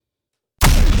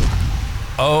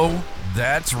Oh,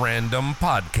 That's Random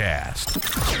Podcast.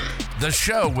 The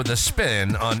show with a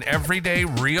spin on everyday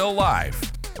real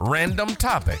life. Random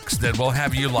topics that will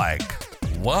have you like,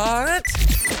 what?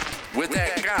 With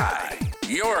that guy,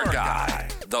 your guy,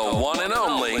 the one and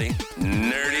only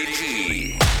Nerdy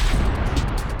G.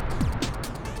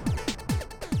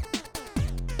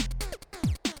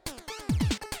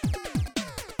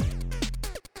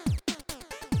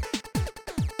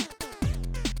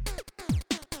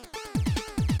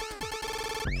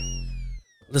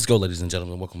 Let's go, ladies and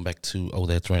gentlemen. Welcome back to Oh,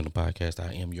 That's Random Podcast.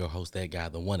 I am your host, that guy,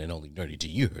 the one and only Nerdy G.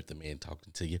 You heard the man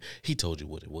talking to you. He told you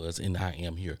what it was, and I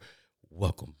am here.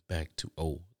 Welcome back to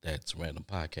Oh, That's Random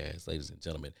Podcast, ladies and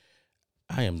gentlemen.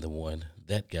 I am the one,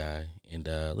 that guy, and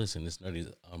listen, this Nerdy's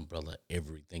umbrella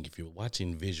everything. If you're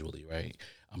watching visually, right,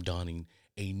 I'm donning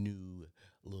a new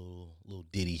little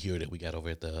ditty here that we got over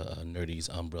at the Nerdy's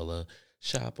umbrella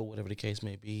shop or whatever the case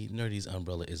may be. Nerdy's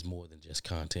umbrella is more than just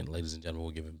content, ladies and gentlemen.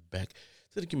 We're giving back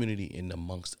to the community in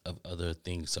amongst of other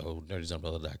things. So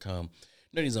nerdysumbrella.com,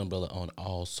 Nerdy's Umbrella on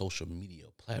all social media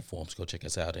platforms. Go check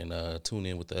us out and tune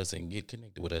in with us and get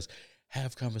connected with us.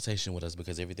 Have conversation with us,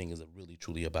 because everything is really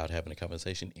truly about having a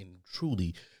conversation and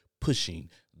truly pushing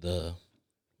the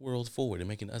world forward and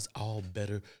making us all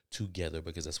better together,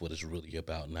 because that's what it's really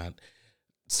about. Not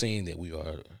saying that we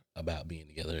are about being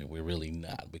together, and we're really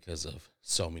not, because of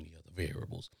so many other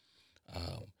variables.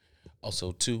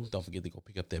 Also, too, don't forget to go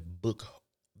pick up that book.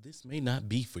 This may not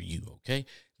be for you, okay?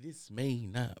 This may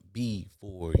not be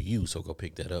for you, so go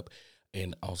pick that up.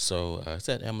 And also, it's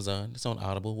at Amazon. It's on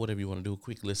Audible, whatever you want to do.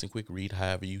 Quick listen, quick read,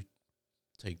 however you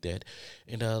take that.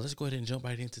 And let's go ahead and jump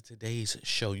right into today's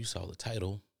show. You saw the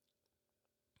title,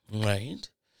 right?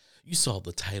 You saw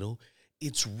the title.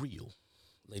 It's real,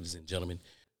 ladies and gentlemen.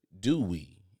 Do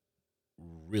we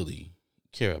really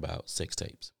care about sex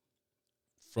tapes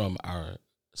from our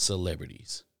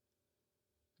celebrities?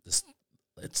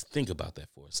 Let's think about that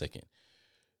for a second.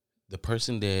 The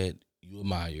person that you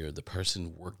admire, the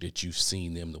person work that you've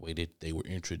seen them, the way that they were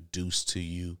introduced to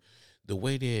you, the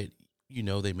way that, you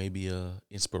know, they may be a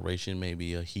inspiration,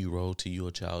 maybe a hero to you,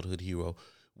 a childhood hero.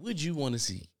 Would you want to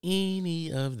see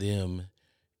any of them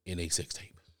in a sex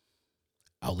tape?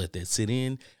 I'll let that sit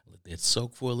in, let that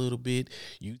soak for a little bit.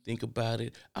 You think about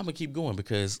it. I'm going to keep going,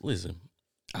 because, listen,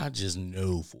 I just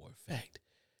know for a fact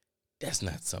that's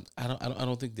not something. I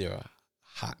don't think they're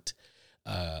hot.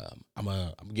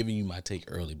 I'm giving you my take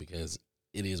early, because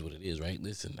it is what it is, right?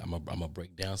 Listen, I'm gonna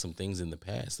break down some things in the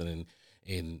past, and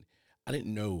I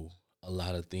didn't know a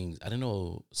lot of things. I didn't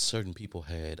know certain people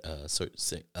had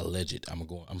certain alleged.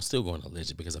 I'm still going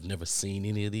alleged, because I've never seen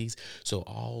any of these. So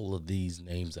all of these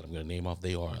names that I'm going to name off,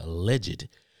 they are alleged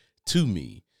to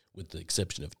me, with the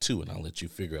exception of two, and I'll let you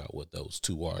figure out what those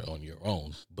two are on your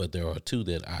own. But there are two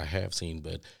that I have seen,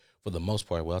 but for the most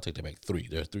part, well, I'll take that back, three.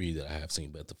 There are three that I have seen,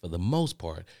 but for the most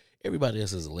part, everybody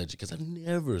else is alleged, because I've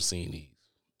never seen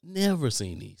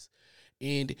these.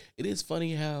 And it is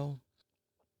funny how,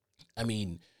 I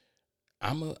mean,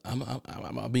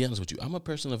 I'll be honest with you. I'm a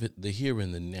person of the here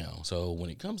and the now. So when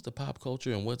it comes to pop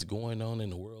culture and what's going on in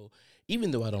the world,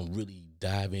 even though I don't really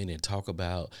dive in and talk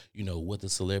about, you know, what the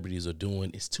celebrities are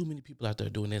doing, it's too many people out there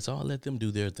doing that. So I'll let them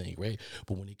do their thing, right?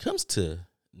 But when it comes to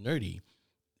nerdy,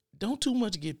 don't too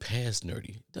much get past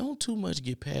nerdy.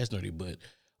 But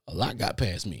a lot got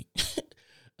past me.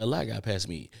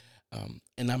 And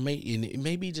it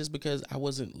may be just because I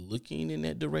wasn't looking in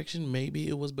that direction. Maybe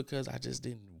it was because I just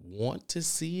didn't want to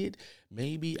see it.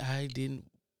 Maybe I didn't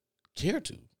care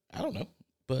to. I don't know.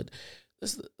 But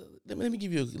let me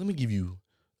give you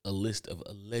a list of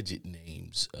alleged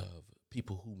names of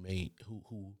people who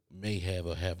may have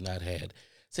or have not had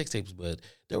sex tapes. But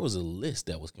there was a list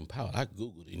that was compiled. I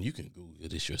Googled it, and you can Google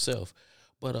this yourself.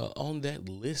 But on that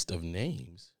list of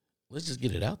names, let's just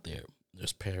get it out there.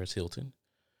 There's Paris Hilton.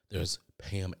 There's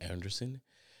Pam Anderson.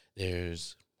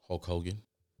 There's Hulk Hogan.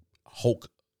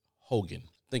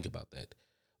 Think about that.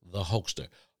 The Hulkster.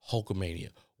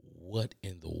 Hulkamania. What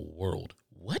in the world?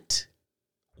 What?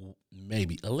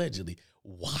 Maybe. Allegedly.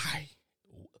 Why?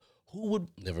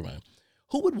 Never mind.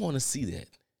 Who would want to see that?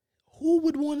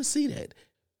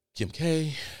 Kim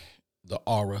K, the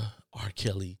Aura, R.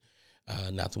 Kelly,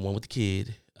 not the one with the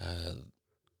kid.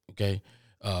 Okay.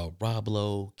 Rob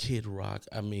Lowe, Kid Rock.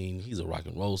 I mean, he's a rock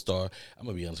and roll star. I'm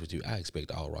going to be honest with you. I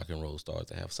expect all rock and roll stars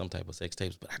to have some type of sex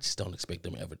tapes, but I just don't expect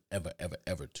them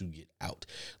ever to get out.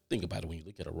 Think about it. When you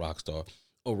look at a rock star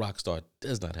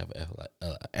does not have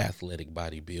an athletic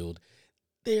body build.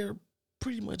 They're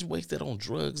pretty much wasted on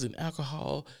drugs and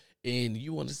alcohol, and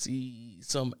you want to see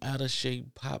some out of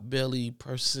shape pot belly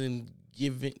person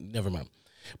never mind.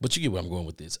 But you get where I'm going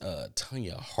with this.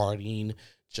 Tanya Harding,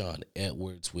 John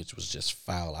Edwards, which was just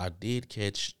foul. I did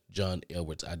catch John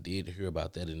Edwards. I did hear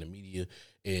about that in the media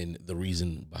and the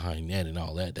reason behind that and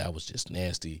all that. That was just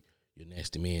nasty. You're a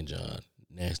nasty man, John.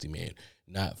 Nasty man.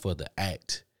 Not for the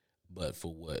act, but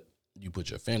for what you put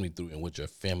your family through and what your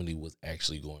family was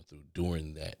actually going through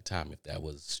during that time. If that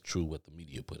was true, what the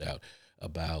media put out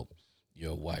about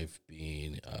your wife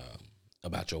being,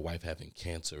 about your wife having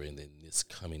cancer and then this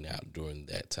coming out during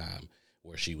that time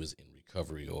where she was in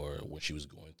recovery or where she was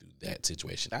going through that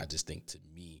situation. I just think, to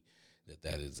me,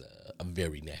 that is a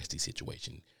very nasty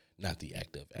situation, not the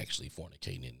act of actually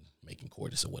fornicating and making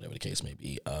coitus or whatever the case may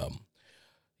be.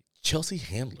 Chelsea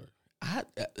Handler, I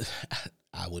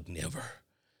would never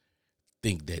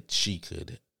think that she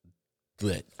could,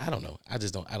 but I don't know. I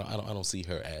don't see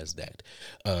her as that,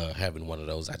 having one of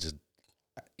those.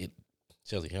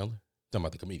 Chelsea Handler, talking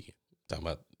about the comedian, the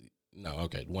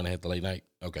one that had the late night.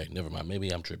 Okay, never mind. Maybe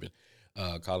I'm tripping.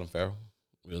 Colin Farrell,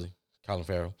 really? Colin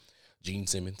Farrell, Gene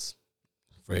Simmons,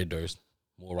 Fred Durst,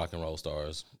 more rock and roll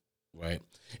stars, right?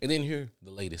 And then here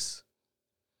the latest,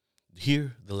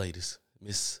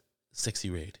 Miss Sexy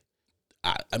Red.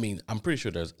 I mean, I'm pretty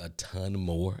sure there's a ton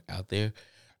more out there.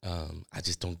 I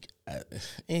just don't.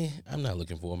 I'm not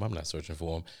looking for them. I'm not searching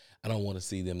for them. I don't want to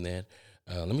see them. That.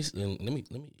 Let me.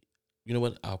 You know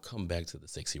what? I'll come back to the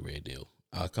Sexy Red deal.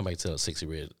 I'll come back to Sexy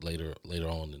Red later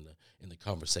on in the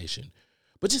conversation.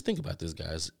 But just think about this,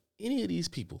 guys. Any of these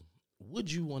people,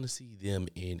 would you want to see them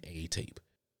in a tape?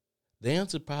 The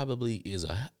answer probably is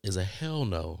a hell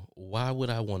no. Why would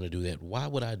I want to do that? Why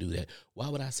would I do that? Why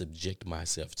would I subject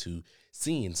myself to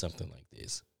seeing something like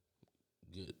this?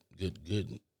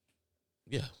 Good.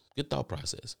 Yeah, good thought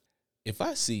process. If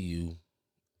I see you,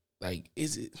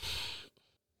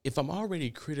 if I'm already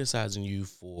criticizing you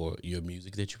for your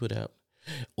music that you put out,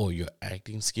 or your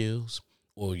acting skills,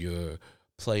 or your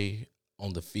play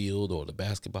on the field or the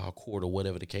basketball court or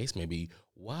whatever the case may be,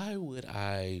 why would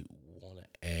I want to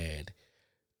add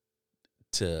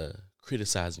to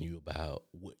criticizing you about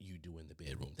what you do in the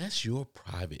bedroom? That's your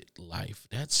private life.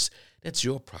 That's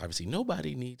your privacy.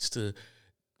 Nobody needs to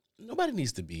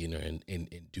be in there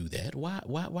and do that. Why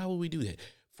would we do that?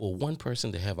 For one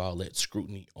person to have all that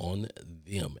scrutiny on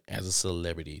them as a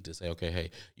celebrity to say, okay,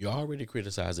 hey, you're already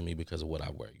criticizing me because of what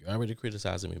I wear. You're already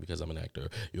criticizing me because I'm an actor.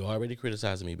 You're already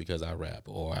criticizing me because I rap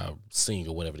or I sing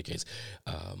or whatever the case.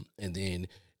 And then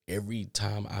every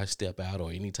time I step out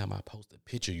or anytime I post a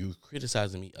picture, you're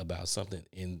criticizing me about something.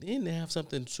 And then they have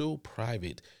something so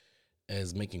private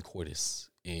as making coitus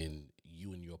in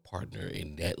you and your partner,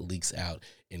 and that leaks out.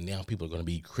 And now people are going to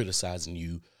be criticizing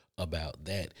you about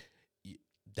that.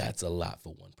 That's a lot for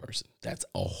one person. That's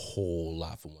a whole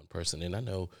lot for one person. And I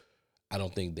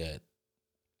don't think that,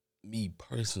 me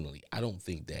personally, I don't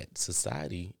think that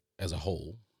society as a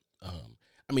whole,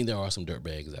 there are some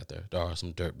dirtbags out there. There are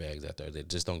some dirtbags out there that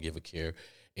just don't give a care.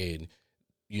 And,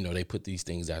 they put these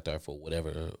things out there for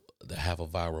whatever, to have a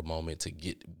viral moment, to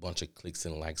get a bunch of clicks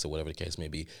and likes or whatever the case may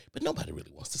be. But nobody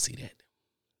really wants to see that.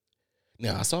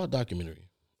 Now, I saw a documentary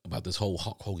about this whole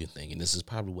Hulk Hogan thing, and this is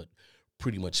probably what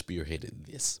pretty much spearheaded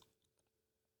this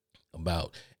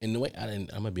about. And the way I'm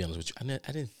gonna be honest with you,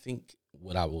 I didn't think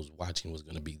what I was watching was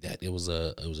gonna be that. It was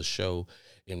a show,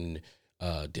 and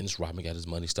Dennis Rodman got his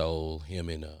money stole. Him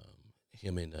and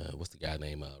what's the guy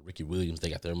named Ricky Williams?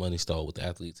 They got their money stole with the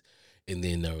athletes. And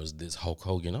then there was this Hulk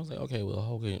Hogan. I was like, okay, well,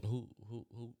 Hogan, who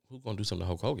gonna do something to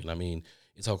Hulk Hogan? I mean,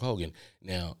 it's Hulk Hogan.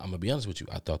 Now, I'm gonna be honest with you.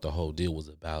 I thought the whole deal was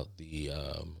about the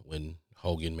when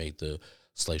Hogan made the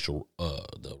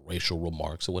racial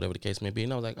remarks or whatever the case may be.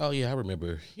 And I was like, oh yeah, I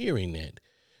remember hearing that.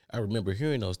 I remember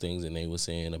hearing those things, and they were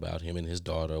saying about him and his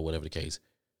daughter or whatever the case.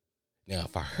 Now,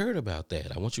 if I heard about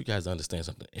that, I want you guys to understand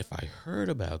something. If I heard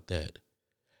about that,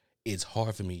 it's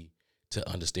hard for me to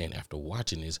understand after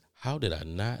watching this, how did I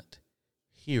not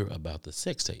hear about the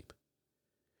sex tape?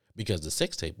 Because the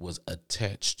sex tape was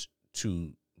attached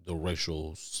to the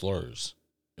racial slurs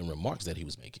and remarks that he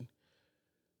was making.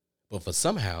 But for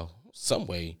some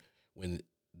way, when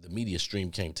the media stream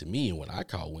came to me and when I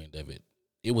caught wind of it,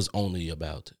 it was only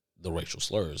about the racial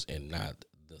slurs and not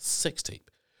the sex tape,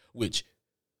 which,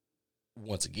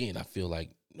 once again, I feel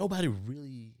like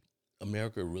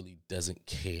America really doesn't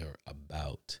care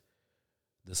about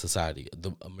the society.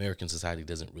 The American society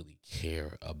doesn't really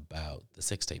care about the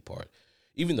sex tape part.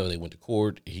 Even though they went to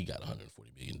court, he got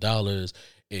 $140 million,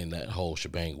 and that whole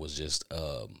shebang was just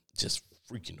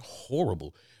freaking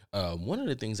horrible. One of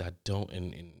the things I don't,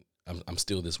 and I'm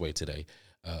still this way today,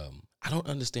 I don't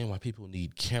understand why people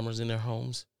need cameras in their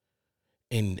homes,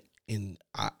 and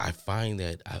I find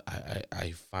that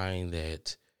I find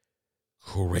that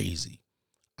crazy.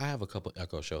 I have a couple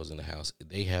Echo shows in the house.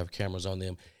 They have cameras on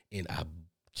them, and I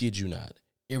kid you not,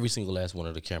 every single last one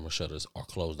of the camera shutters are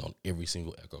closed on every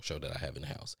single Echo show that I have in the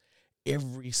house.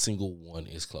 Every single one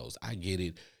is closed. I get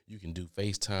it. You can do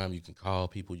FaceTime. You can call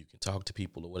people. You can talk to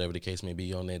people or whatever the case may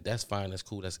be on that. That's fine. That's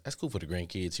cool. That's cool for the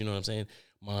grandkids. You know what I'm saying?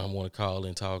 Mom want to call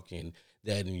and talk and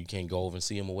that, and you can't go over and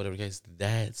see them or whatever the case.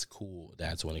 That's cool.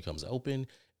 That's when it comes open.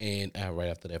 And right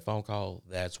after that phone call,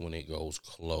 that's when it goes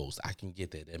closed. I can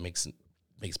get that. That makes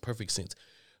perfect sense.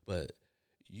 But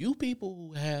you people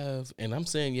who have, and I'm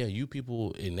saying, yeah, you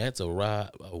people, and that's a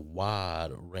wide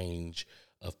range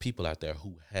of people out there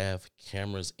who have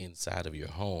cameras inside of your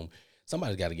home.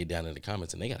 Somebody's got to get down in the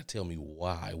comments and they got to tell me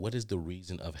why. What is the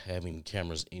reason of having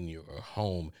cameras in your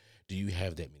home? Do you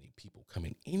have that many people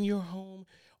coming in your home?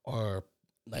 Or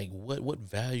like what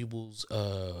valuables,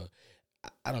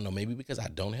 I don't know, maybe because I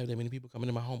don't have that many people coming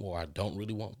in my home, or I don't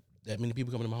really want that many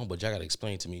people coming in my home, but y'all got to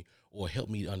explain to me or help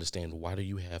me understand, why do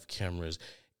you have cameras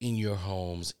in your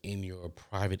homes, in your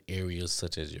private areas,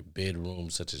 such as your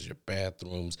bedrooms, such as your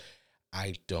bathrooms?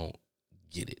 I don't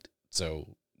get it.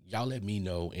 So y'all let me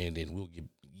know, and then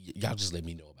y'all just let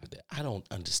me know about that. I don't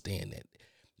understand that.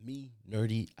 Me,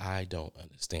 nerdy, I don't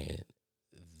understand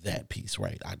that piece,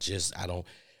 right? I don't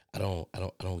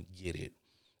get it.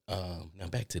 Now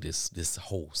back to this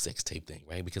whole sex tape thing,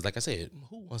 right? Because like I said,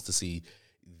 who wants to see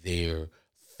their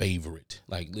favorite?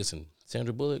 Like, listen,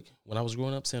 Sandra Bullock, when I was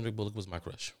growing up, Sandra Bullock was my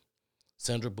crush.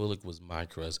 Sandra Bullock was my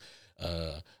crush.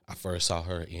 I first saw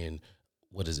her in,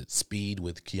 Speed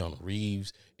with Keanu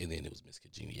Reeves, and then it was Miss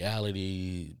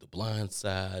Congeniality, The Blind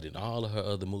Side, and all of her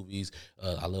other movies.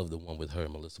 I love the one with her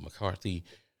and Melissa McCarthy.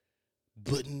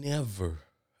 But never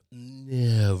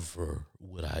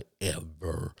would I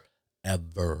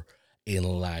ever in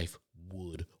life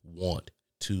would want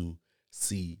to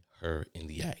see her in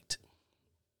the act.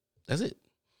 That's it.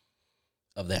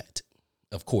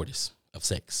 Of courtesy, of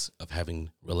sex, of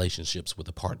having relationships with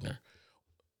a partner,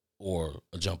 or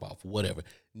a jump off, whatever.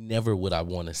 Never would I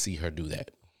want to see her do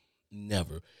that.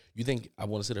 Never. You think I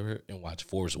want to sit over here and watch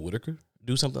Forrest Whitaker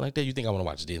do something like that? You think I want to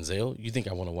watch Denzel? You think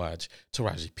I want to watch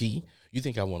Taraji P? You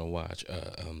think I want to watch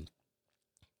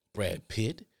Brad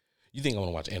Pitt? You think I want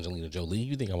to watch Angelina Jolie?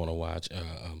 You think I want to watch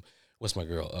what's my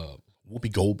girl?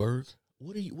 Whoopi Goldberg?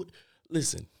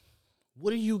 Listen,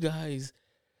 what are you guys?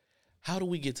 How do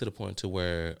we get to the point to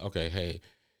where, okay, hey,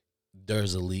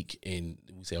 there's a leak and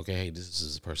we say, okay, hey, this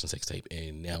is a person's sex tape,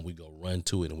 and now we go run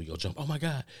to it and we go jump, oh my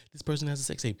God, this person has a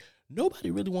sex tape. Nobody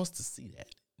really wants to see that.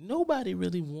 Nobody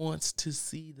really wants to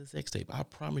see the sex tape. I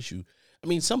promise you. I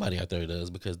mean, somebody out there does,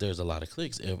 because there's a lot of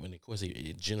clicks, and of course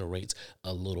it generates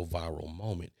a little viral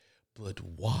moment. But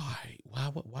why?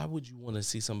 Why would you want to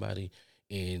see somebody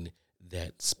in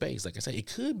that space? Like I said, it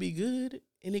could be good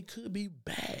and it could be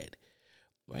bad,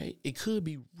 right? It could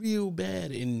be real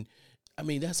bad, and I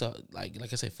mean, that's like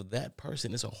I said, for that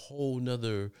person, it's a whole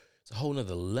nother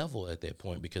level at that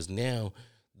point, because now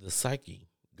the psyche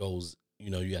goes, you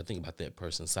got to think about that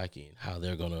person's psyche and how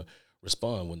they're going to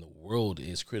respond when the world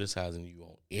is criticizing you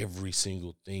on every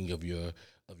single thing of your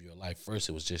life. First,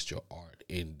 it was just your art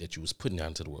and that you was putting out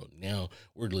into the world. Now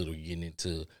we're literally getting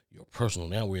into your personal.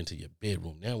 Now we're into your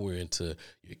bedroom. Now we're into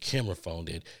your camera phone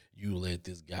that you let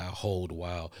this guy hold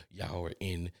while y'all are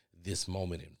in this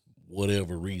moment, and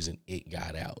whatever reason it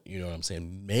got out. You know what I'm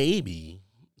saying? Maybe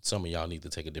some of y'all need to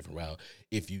take a different route.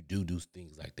 If you do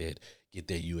things like that, get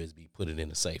that USB, put it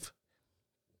in a safe,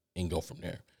 and go from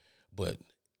there. But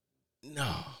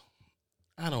no,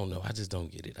 I don't know. I just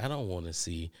don't get it. I don't want to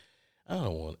see.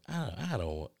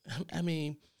 I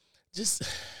mean, just,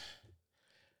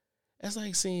 that's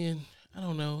like seeing, I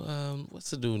don't know, what's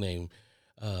the dude name?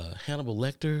 Hannibal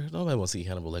Lecter. Nobody want to see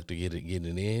Hannibal Lecter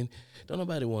getting in. Don't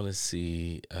nobody want to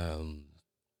see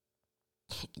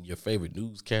your favorite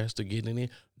newscaster getting in.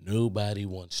 Nobody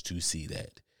wants to see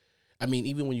that. I mean,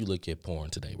 even when you look at porn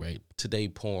today, right? Today,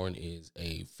 porn is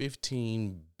a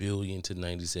 $15 billion to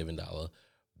 $97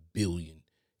 billion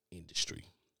industry.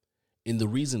 And the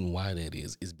reason why that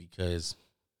is because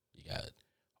you got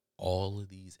all of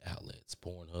these outlets,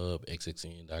 Pornhub,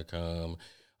 XXN.com,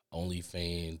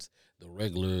 OnlyFans, the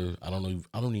regular, I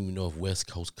don't even know if West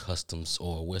Coast Customs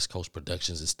or West Coast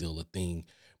Productions is still a thing,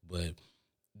 but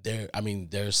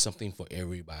there's something for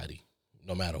everybody,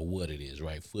 no matter what it is,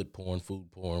 right? Foot porn,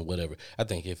 food porn, whatever. I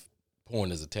think if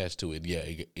porn is attached to it, yeah,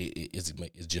 it's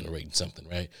generating something,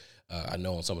 right? I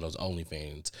know on some of those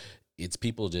OnlyFans, it's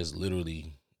people just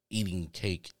literally eating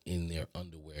cake in their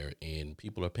underwear, and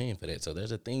people are paying for that. So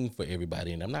there's a thing for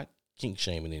everybody, and I'm not kink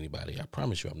shaming anybody. I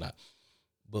promise you I'm not.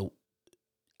 But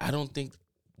I don't think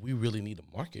we really need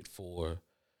a market for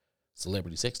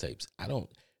celebrity sex tapes.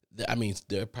 I mean,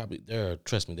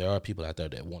 trust me, there are people out there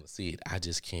that want to see it. I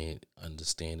just can't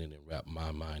understand it and wrap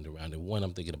my mind around it. One,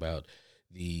 I'm thinking about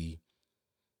the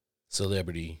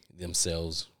celebrity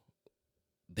themselves.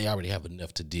 They already have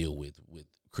enough to deal with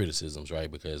criticisms, right?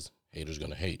 Because haters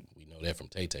gonna hate. We know that from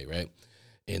Tay Tay, right?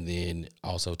 And then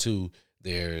also too,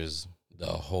 there's the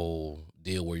whole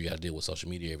deal where you got to deal with social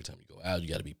media every time you go out. You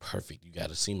got to be perfect. You got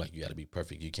to seem like you got to be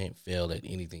perfect. You can't fail at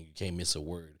anything. You can't miss a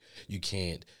word. You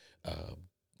can't.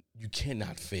 You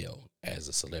cannot fail as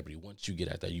a celebrity. Once you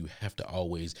get out there, you have to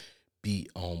always be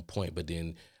on point. But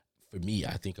then, for me,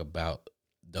 I think about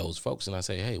those folks and I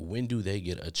say, hey, when do they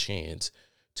get a chance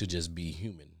to just be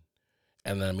human?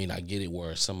 And I mean, I get it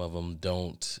where some of them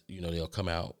don't, they'll come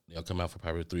out for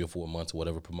probably 3 or 4 months or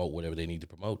whatever, promote whatever they need to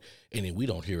promote. And then we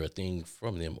don't hear a thing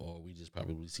from them, or we just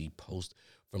probably see posts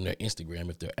from their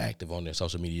Instagram if they're active on their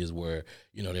social medias where,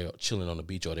 they're chilling on the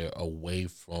beach or they're away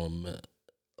from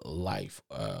life,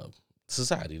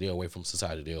 society. They're away from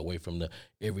society. They're away from the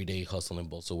everyday hustle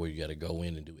and bustle where you got to go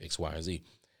in and do X, Y, and Z.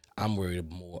 I'm worried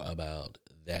more about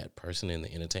that person in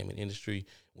the entertainment industry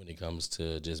when it comes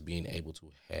to just being able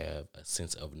to have a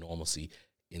sense of normalcy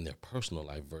in their personal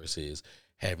life versus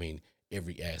having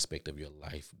every aspect of your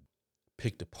life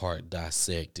picked apart,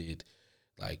 dissected.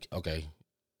 Like, okay,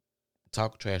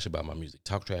 talk trash about my music,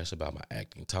 talk trash about my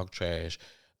acting, talk trash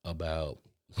about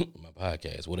my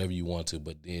podcast, whatever you want to.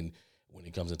 But then when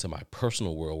it comes into my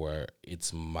personal world where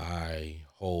it's my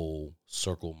whole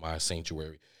circle, my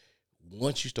sanctuary,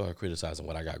 once you start criticizing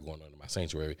what I got going on in my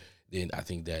sanctuary, then I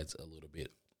think that's a little bit,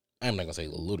 I'm not going to say a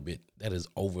little bit, that is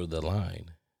over the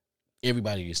line.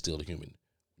 Everybody is still a human.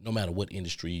 No matter what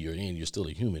industry you're in, you're still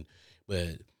a human.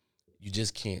 But you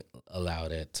just can't allow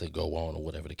that to go on or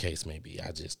whatever the case may be.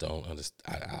 I just don't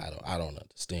understand. I don't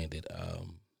understand it.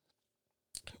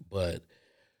 But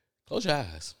close your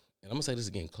eyes. And I'm going to say this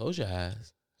again. Close your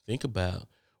eyes. Think about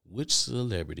which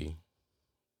celebrity,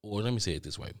 or let me say it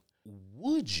this way.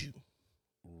 Would you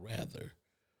rather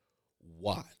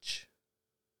watch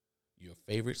your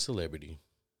favorite celebrity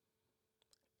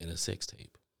in a sex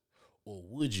tape, or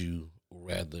would you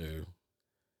rather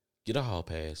get a hall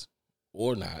pass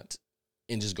or not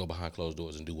and just go behind closed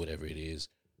doors and do whatever it is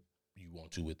you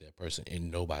want to with that person and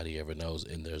nobody ever knows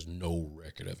and there's no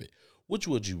record of it? Which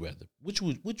would you rather? Which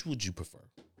would you prefer?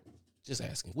 Just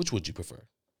asking. Which would you prefer?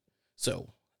 So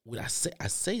what I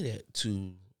say that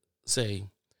to say,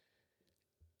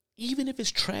 even if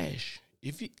it's trash,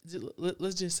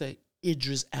 let's just say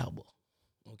Idris Elba,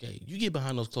 okay? You get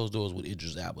behind those closed doors with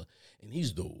Idris Elba, and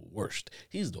he's the worst.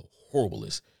 He's the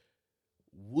horriblest.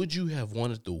 Would you have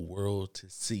wanted the world to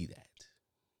see that?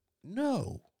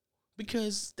 No,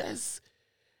 because that's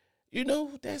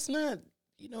not,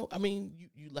 I mean,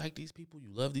 you like these people, you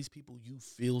love these people, you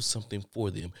feel something for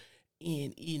them.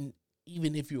 And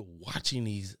even if you're watching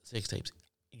these sex tapes,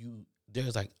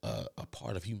 there's like a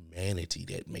part of humanity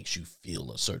that makes you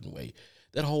feel a certain way.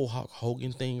 That whole Hulk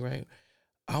Hogan thing, right?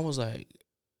 I was like,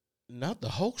 not the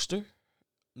Hulkster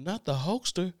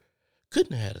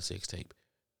couldn't have had a sex tape.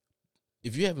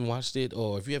 If you haven't watched it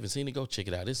or if you haven't seen it, go check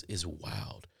it out. It's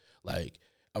wild. Like,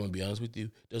 I'm going to be honest with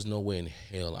you. There's no way in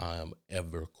hell I am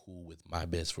ever cool with my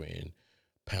best friend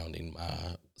pounding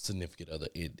my significant other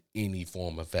in any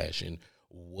form or fashion,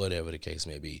 whatever the case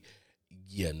may be.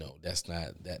 Yeah, no, that's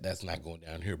not going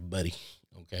down here, buddy.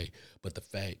 Okay. But the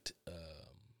fact,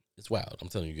 it's wild. I'm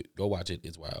telling you, go watch it.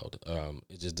 It's wild.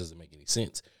 It just doesn't make any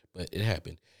sense, but it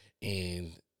happened.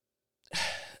 And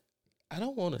I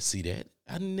don't want to see that.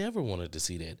 I never wanted to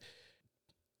see that.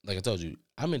 Like I told you,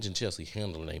 I mentioned Chelsea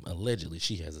Handler's name. Allegedly,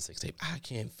 she has a sex tape. I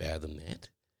can't fathom that.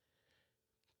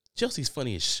 Chelsea's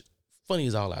funny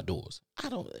as all outdoors.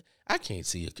 I can't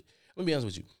see it. Let me be honest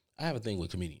with you. I have a thing with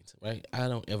comedians, right? I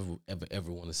don't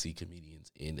ever want to see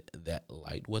comedians in that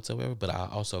light whatsoever. But I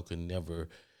also could never,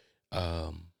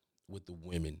 with the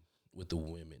women.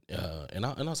 And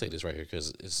I'll say this right here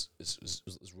because it's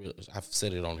real. I've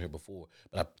said it on here before,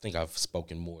 but I think I've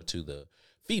spoken more to the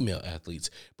female athletes.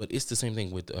 But it's the same thing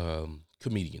with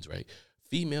comedians, right?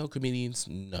 Female comedians,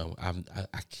 no,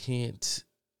 I can't.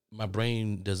 My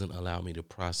brain doesn't allow me to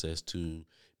process to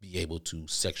be able to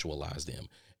sexualize them.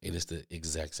 And it's the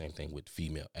exact same thing with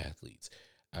female athletes.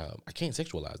 I can't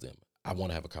sexualize them. I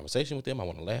want to have a conversation with them. I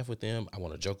want to laugh with them. I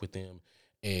want to joke with them.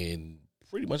 And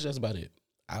pretty much that's about it.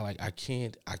 I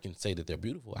can say that they're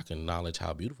beautiful. I can acknowledge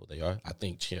how beautiful they are. I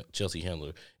think Chelsea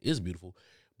Handler is beautiful.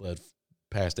 But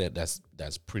past that,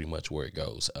 that's pretty much where it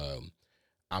goes.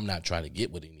 I'm not trying to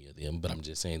get with any of them, but I'm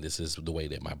just saying this is the way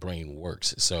that my brain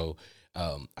works. So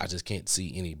I just can't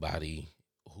see anybody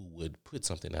who would put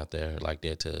something out there like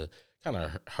that to kind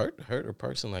of hurt a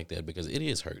person like that, because it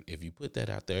is hurt if you put that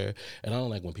out there. And I don't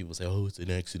like when people say, "Oh, it's an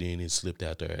accident, it slipped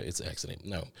out there." It's an accident.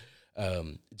 No,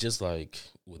 just like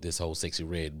with this whole Sexyy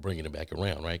Red bringing it back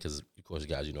around, right? Because of course,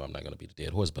 guys, you know I'm not going to be the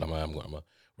dead horse, but I'm going to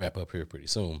wrap up here pretty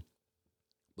soon.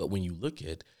 But when you look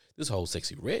at this whole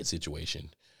Sexyy Red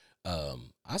situation,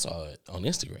 I saw it on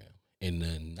Instagram,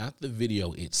 and not the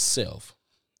video itself.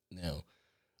 Now,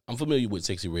 I'm familiar with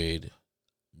Sexyy Red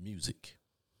music.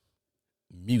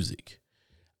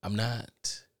 I'm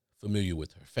not familiar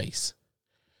with her face.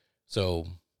 So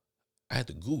I had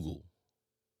to Google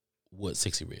what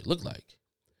Sexyy Red looked like.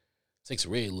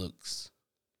 Sexyy Red looks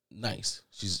nice.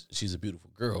 She's a beautiful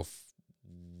girl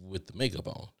with the makeup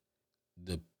on.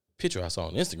 The picture I saw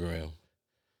on Instagram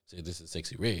said this is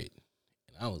Sexyy Red.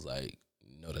 And I was like,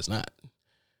 no, that's not.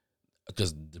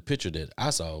 Because the picture that I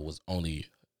saw was only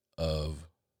of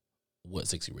what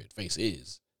Sexyy Red face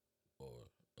is.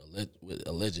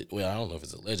 Alleged. Well, I don't know if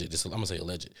it's alleged. I'm gonna say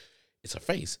alleged. It's her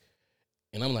face,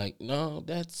 and I'm like, no,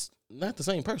 that's not the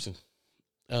same person.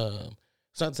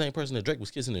 It's not the same person that Drake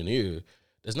was kissing in the ear.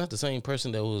 That's not the same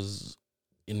person that was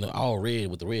in the all red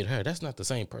with the red hair. That's not the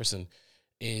same person.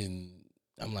 And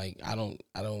I'm like, I don't.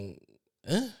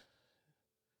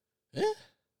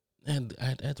 And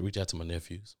I had to reach out to my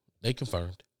nephews. They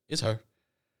confirmed it's her.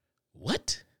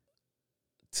 What?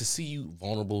 To see you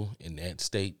vulnerable in that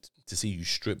state, to see you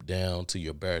stripped down to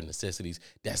your bare necessities,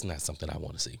 that's not something I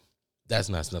want to see. That's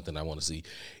not something I want to see.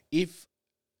 If,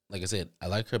 like I said, I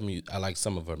like her music. I like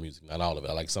some of her music, not all of it.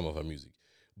 I like some of her music,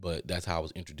 but that's how I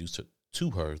was introduced to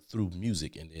her through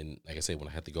music. And then, like I said, when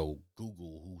I had to go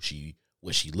Google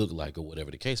what she looked like or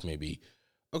whatever the case may be,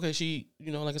 okay, she,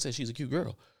 like I said, she's a cute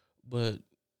girl, but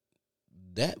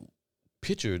that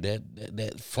picture,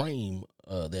 that frame,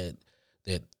 that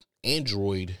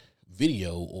Android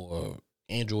video or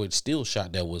Android still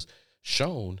shot that was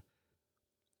shown,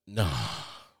 nah,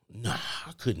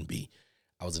 I couldn't be.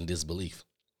 I was in disbelief.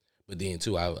 But then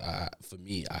too, for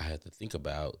me, I had to think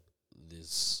about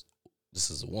this. This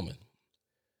is a woman.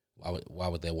 Why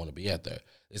would they want to be out there?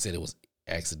 They said it was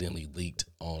accidentally leaked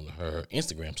on her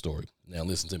Instagram story. Now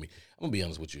listen to me. I'm gonna be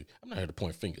honest with you. I'm not here to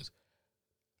point fingers.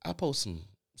 I post some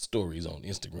stories on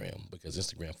Instagram because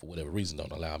Instagram, for whatever reason,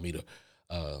 don't allow me to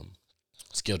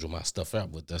schedule my stuff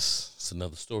out, but that's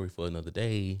another story for another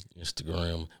day.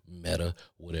 Instagram, Meta,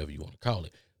 whatever you want to call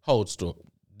it. Whole story,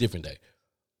 different day.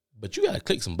 But you gotta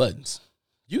click some buttons.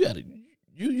 You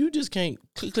just can't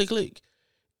click.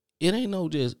 It ain't no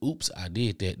just, oops, I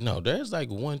did that. No, there's like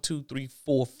 1, 2, 3,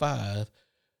 4, 5.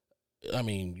 I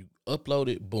mean, you upload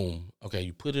it, boom. Okay,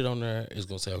 you put it on there. It's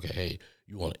gonna say, okay, hey,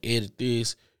 you want to edit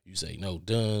this? You say no,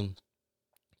 done.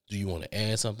 Do you want to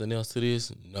add something else to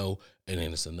this? No. And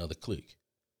then it's another click.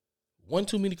 One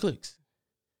too many clicks.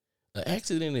 An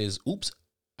accident is, oops,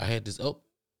 I had this up,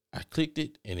 I clicked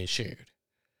it, and it shared.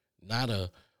 Not a,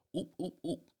 oop.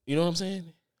 You know what I'm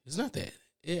saying? It's not that.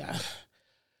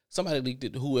 Somebody leaked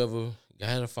it, whoever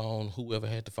had a phone, whoever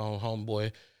had the phone,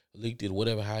 homeboy leaked it,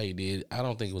 whatever, how he did. I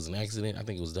don't think it was an accident. I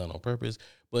think it was done on purpose.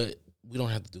 But we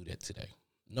don't have to do that today.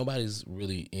 Nobody's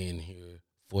really in here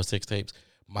for sex tapes.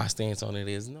 My stance on it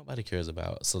is nobody cares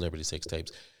about celebrity sex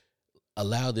tapes.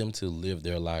 Allow them to live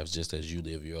their lives just as you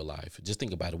live your life. Just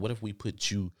think about it. What if we put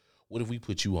you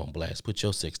on blast? Put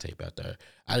your sex tape out there.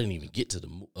 I didn't even get to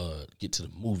the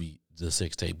movie, the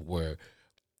sex tape, where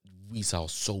we saw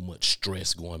so much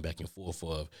stress going back and forth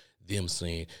of them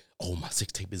saying, "Oh, my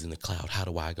sex tape is in the cloud. How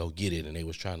do I go get it?" And they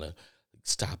was trying to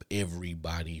stop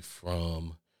everybody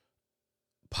from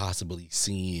possibly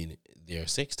seeing their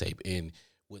sex tape, and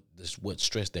what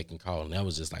stress that can cause. And that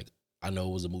was just like, I know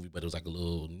it was a movie, but it was like a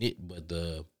little nit, but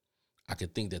I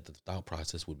could think that the thought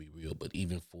process would be real. But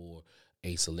even for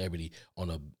a celebrity on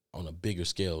a bigger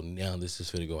scale, now this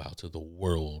is going to go out to the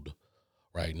world,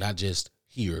 right? Not just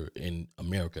here in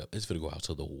America. It's going to go out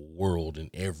to the world, and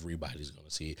everybody's going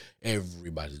to see it.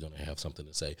 Everybody's going to have something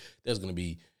to say. There's going to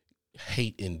be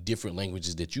hate in different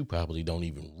languages that you probably don't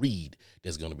even read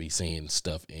that's going to be saying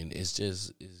stuff, and it's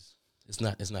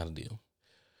not a deal.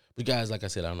 But guys, like I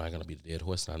said, I'm not going to be the dead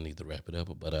horse. I need to wrap it up.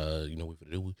 But,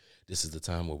 this is the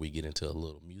time where we get into a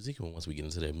little music. And once we get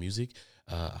into that music,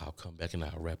 I'll come back and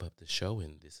I'll wrap up the show.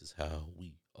 And this is how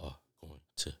we are going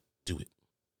to do it.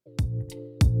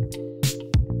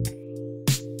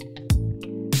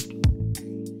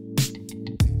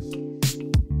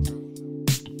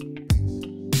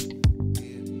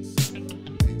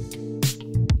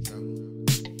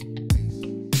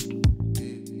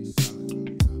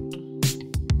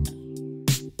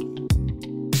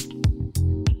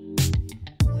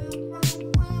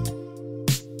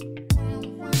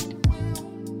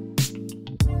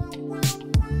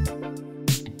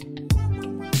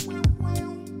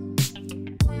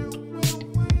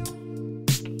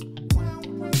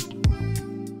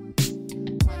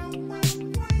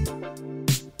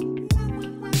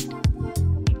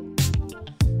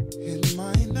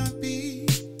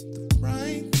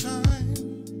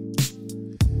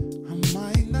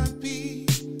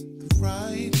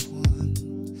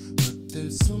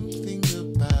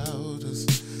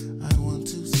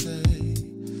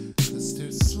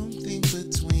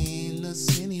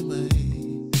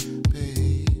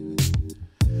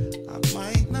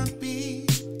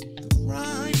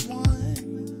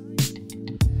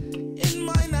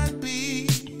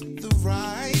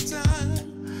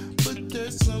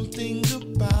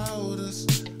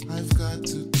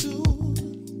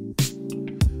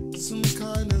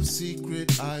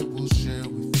 I will share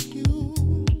with you.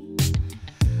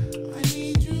 I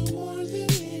need you more than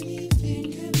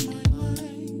anything in my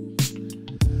life.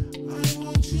 I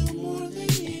want you more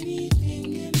than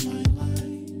anything in my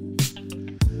life.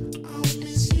 I'll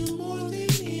miss you more than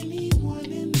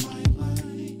anyone in my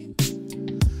life.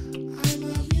 I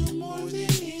love you more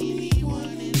than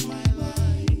anyone in my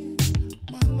life.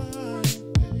 My life,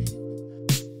 babe.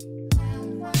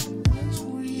 That's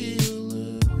real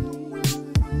love.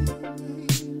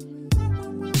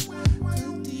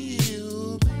 Good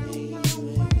deal, baby.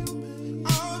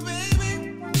 Oh,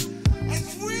 baby,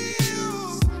 it's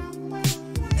real.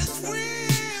 It's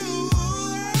real,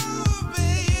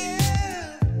 baby.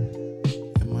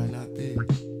 It might not be.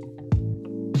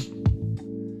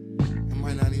 It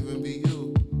might not even be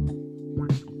you.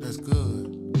 That's good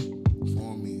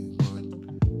for me, but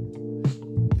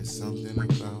it's something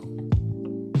about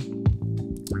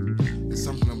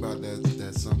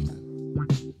that something.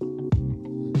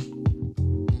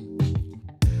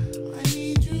 I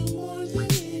need you more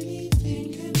than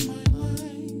anything in my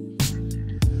life.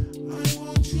 I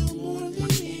want you more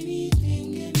than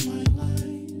anything in my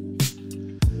life.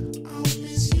 I'll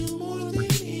miss you more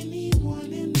than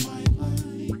anyone in my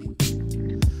life.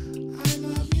 I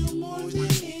love you more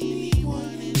than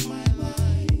anyone in my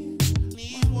life.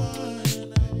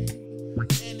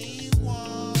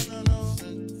 Anyone on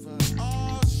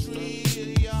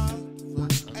Australia,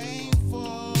 ain't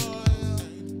for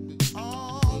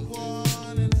all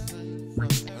one and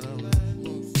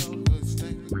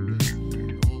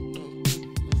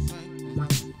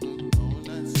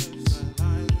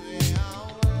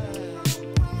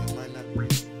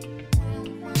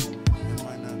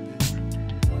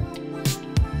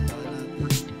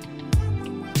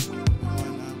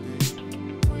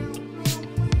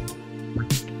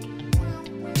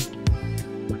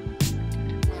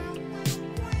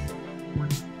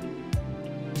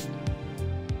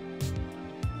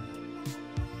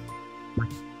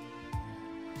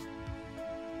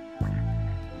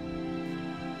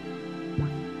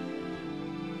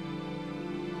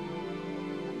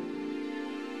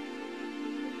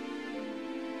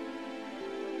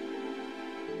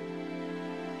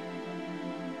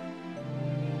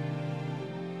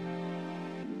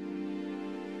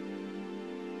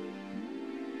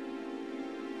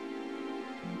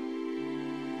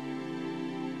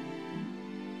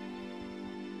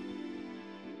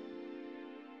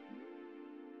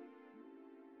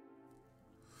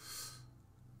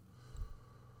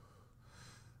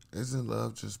Isn't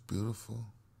love just beautiful?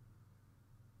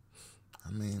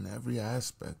 I mean, every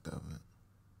aspect of it.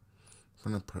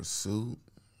 From the pursuit,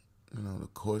 the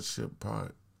courtship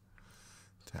part,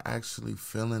 to actually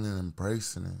feeling and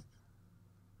embracing it.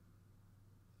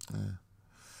 Yeah.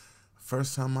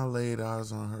 First time I laid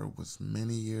eyes on her was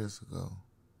many years ago.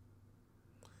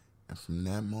 And from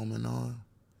that moment on.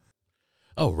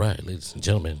 All right, ladies and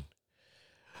gentlemen,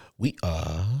 we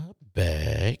are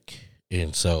back.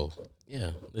 And so,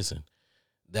 yeah, listen,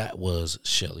 that was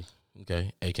Shelly,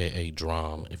 okay, a.k.a.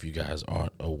 Drum, if you guys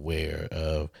aren't aware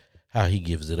of how he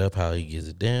gives it up, how he gives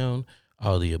it down,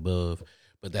 all the above.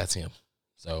 But that's him.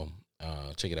 So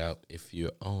check it out. If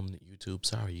you're on YouTube,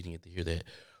 sorry you didn't get to hear that.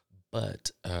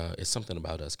 But it's something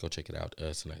about us. Go check it out.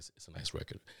 It's a nice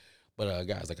record. But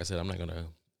guys, like I said, I'm not gonna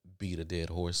beat a dead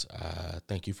horse.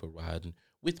 Thank you for riding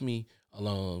with me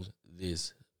along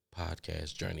this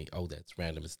podcast journey. Oh, that's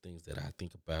random. It's things that I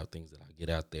think about, things that I get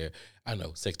out there. I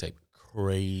know sex tape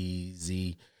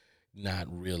crazy, not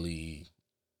really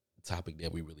a topic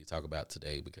that we really talk about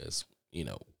today because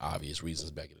obvious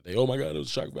reasons back in the day. Oh my God, it was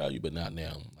shock value, but not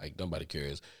now. Like nobody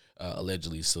cares.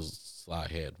 Allegedly, Sly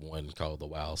had one called the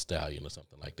Wild Stallion or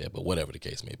something like that. But whatever the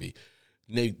case may be,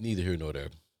 neither here nor there.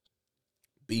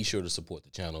 Be sure to support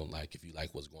the channel. Like if you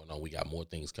like what's going on, we got more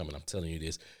things coming. I'm telling you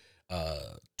this.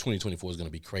 2024 is going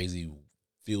to be crazy,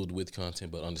 filled with content,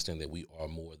 but understand that we are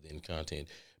more than content.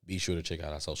 Be sure to check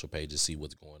out our social pages, see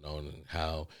what's going on, and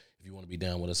how, if you want to be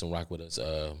down with us and rock with us,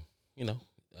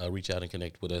 reach out and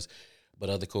connect with us. But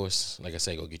of course, like I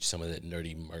say, go get you some of that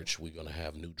nerdy merch. We're going to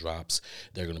have new drops.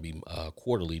 They're going to be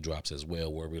quarterly drops as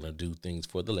well, where we're going to do things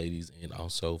for the ladies and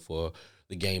also for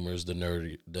the gamers, the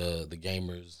nerdy, the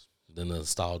gamers, the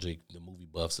nostalgic, the movie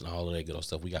buffs, and all of that good old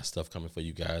stuff. We got stuff coming for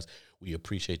you guys. We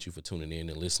appreciate you for tuning in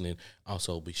and listening.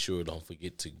 Also, be sure, don't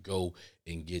forget to go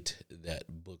and get that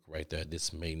book right there.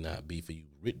 This May Not Be For You,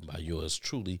 written by yours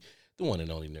truly, the one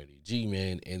and only Nerdy G,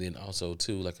 man. And then also,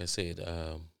 too, like I said,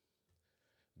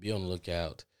 be on the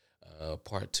lookout.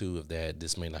 Part 2 of that,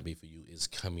 This May Not Be For You, is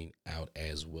coming out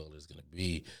as well. It's going to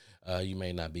be, you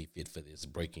may not be fit for this,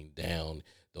 breaking down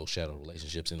those shadow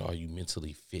relationships, and are you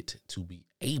mentally fit to be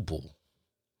able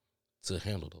to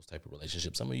handle those type of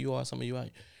relationships. Some of you are, some of you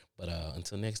ain't. But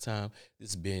until next time, this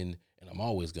has been, and I'm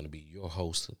always going to be your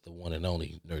host, the one and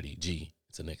only Nerdy G.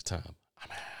 Until next time,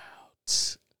 I'm out.